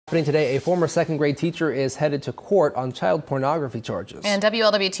Happening today, a former second-grade teacher is headed to court on child pornography charges. And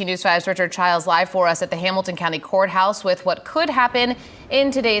WLWT News 5's Richard Childs live for us at the Hamilton County Courthouse with what could happen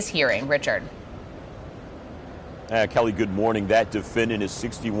in today's hearing. Richard. Kelly, good morning. That defendant is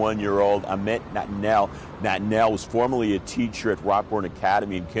 61-year-old Amit Natnel. Natnel was formerly a teacher at Rockbourne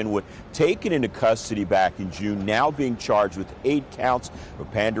Academy in Kenwood, taken into custody back in June, now being charged with 8 counts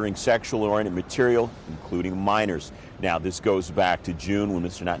of pandering sexual-oriented material, including minors. Now, this goes back to June when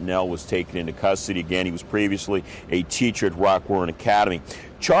Mr. Natnel was taken into custody. Again, he was previously a teacher at Rockbourne Academy.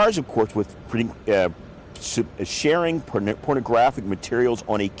 Charged, of course, with sharing pornographic materials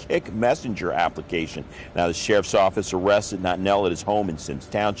on a Kik Messenger application. Now, the sheriff's office arrested Natnel at his home in Sims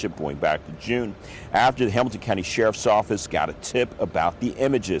Township going back to June after the Hamilton County Sheriff's Office got a tip about the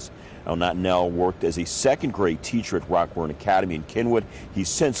images. Now, Natnel worked as a second-grade teacher at Rockbourne Academy in Kenwood. He's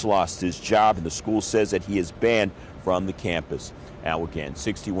since lost his job, and the school says that he is banned from the campus. Now, again,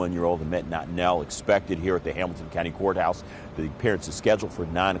 61-year-old Amit Natnel expected here at the Hamilton County Courthouse. The appearance is scheduled for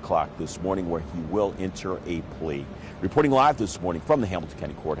 9 o'clock this morning, where he will enter a plea. Reporting live this morning from the Hamilton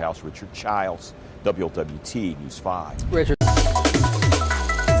County Courthouse, Richard Childs, WLWT News 5. Richard.